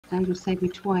angel saved me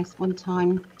twice. One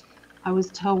time I was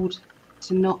told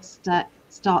to not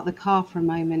start the car for a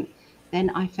moment. Then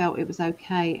I felt it was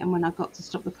okay. And when I got to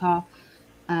stop the car,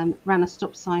 ran a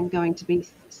stop sign going to be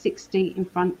 60 in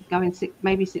front,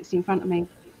 maybe 60 in front of me,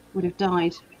 would have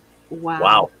died. Wow.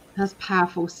 Wow. That's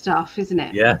powerful stuff, isn't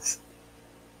it? Yes.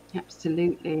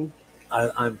 Absolutely.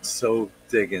 I'm so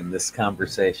digging this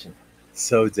conversation.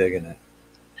 So digging it.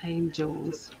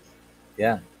 Angels.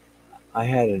 Yeah. I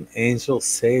had an angel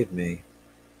save me,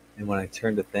 and when I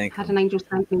turned to thank Had him, an angel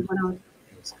save me when I was,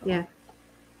 he was gone. yeah.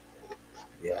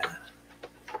 Yeah.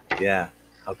 Yeah.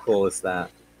 How cool is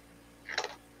that?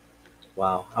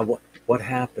 Wow. What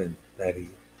happened that he?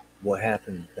 What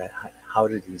happened that? How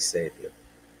did he save you?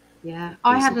 Yeah. It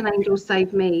I was had an angel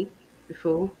save me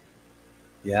before.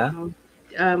 yeah.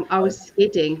 Um, I Uh was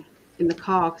skidding in the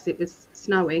car because it was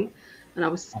snowing, and I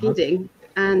was huh. skidding,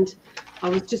 and I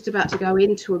was just about to go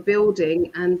into a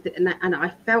building, and I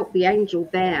felt the angel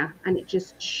there, and it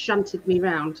just shunted me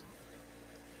round.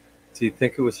 Do you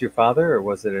think it was your father, or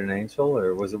was it an angel,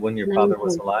 or was it when your An father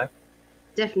was angel, alive?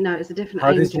 no, it's a definite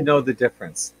How did you angel. know the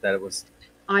difference that it was?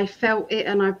 I felt it,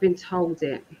 and I've been told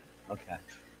it. Okay.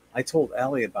 I told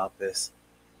Ellie about this,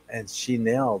 and she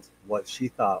nailed what she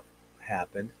thought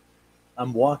happened.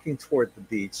 I'm walking toward the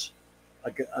beach.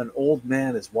 An old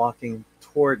man is walking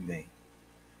toward me,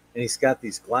 and he's got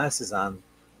these glasses on,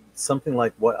 something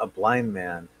like what a blind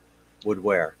man would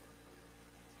wear.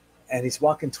 And he's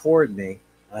walking toward me,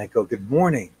 and I go, "Good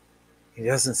morning." He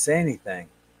doesn't say anything.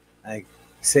 I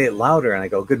say it louder, and I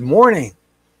go, "Good morning."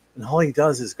 And all he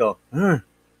does is go, "Hmm."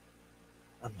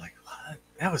 I'm like, "What?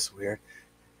 That was weird."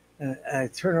 And I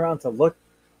turn around to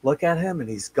look at him, and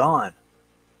he's gone.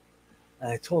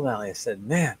 And I told Allie, I said,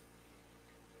 "Man,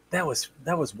 that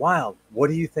was wild. What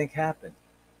do you think happened?"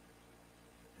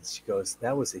 And she goes,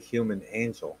 "That was a human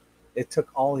angel. It took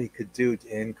all he could do to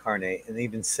incarnate and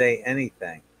even say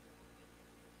anything."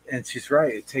 And she's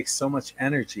right. It takes so much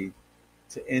energy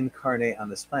to incarnate on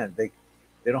this planet. They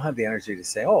don't have the energy to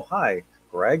say, "Oh, hi,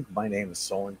 Greg. My name is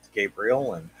Solon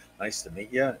Gabriel, and nice to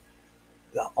meet you."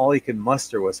 All he could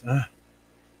muster was, "Ugh."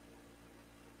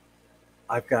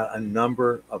 I've got a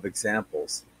number of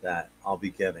examples that I'll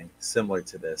be giving similar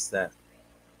to this, that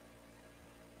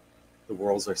the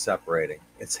worlds are separating.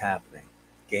 It's happening.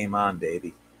 Game on,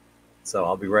 baby. So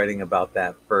I'll be writing about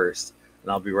that first, and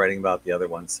I'll be writing about the other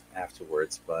ones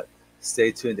afterwards. But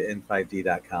stay tuned to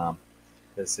in5d.com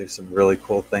because there's some really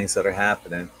cool things that are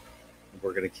happening.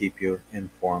 We're going to keep you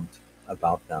informed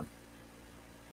about them.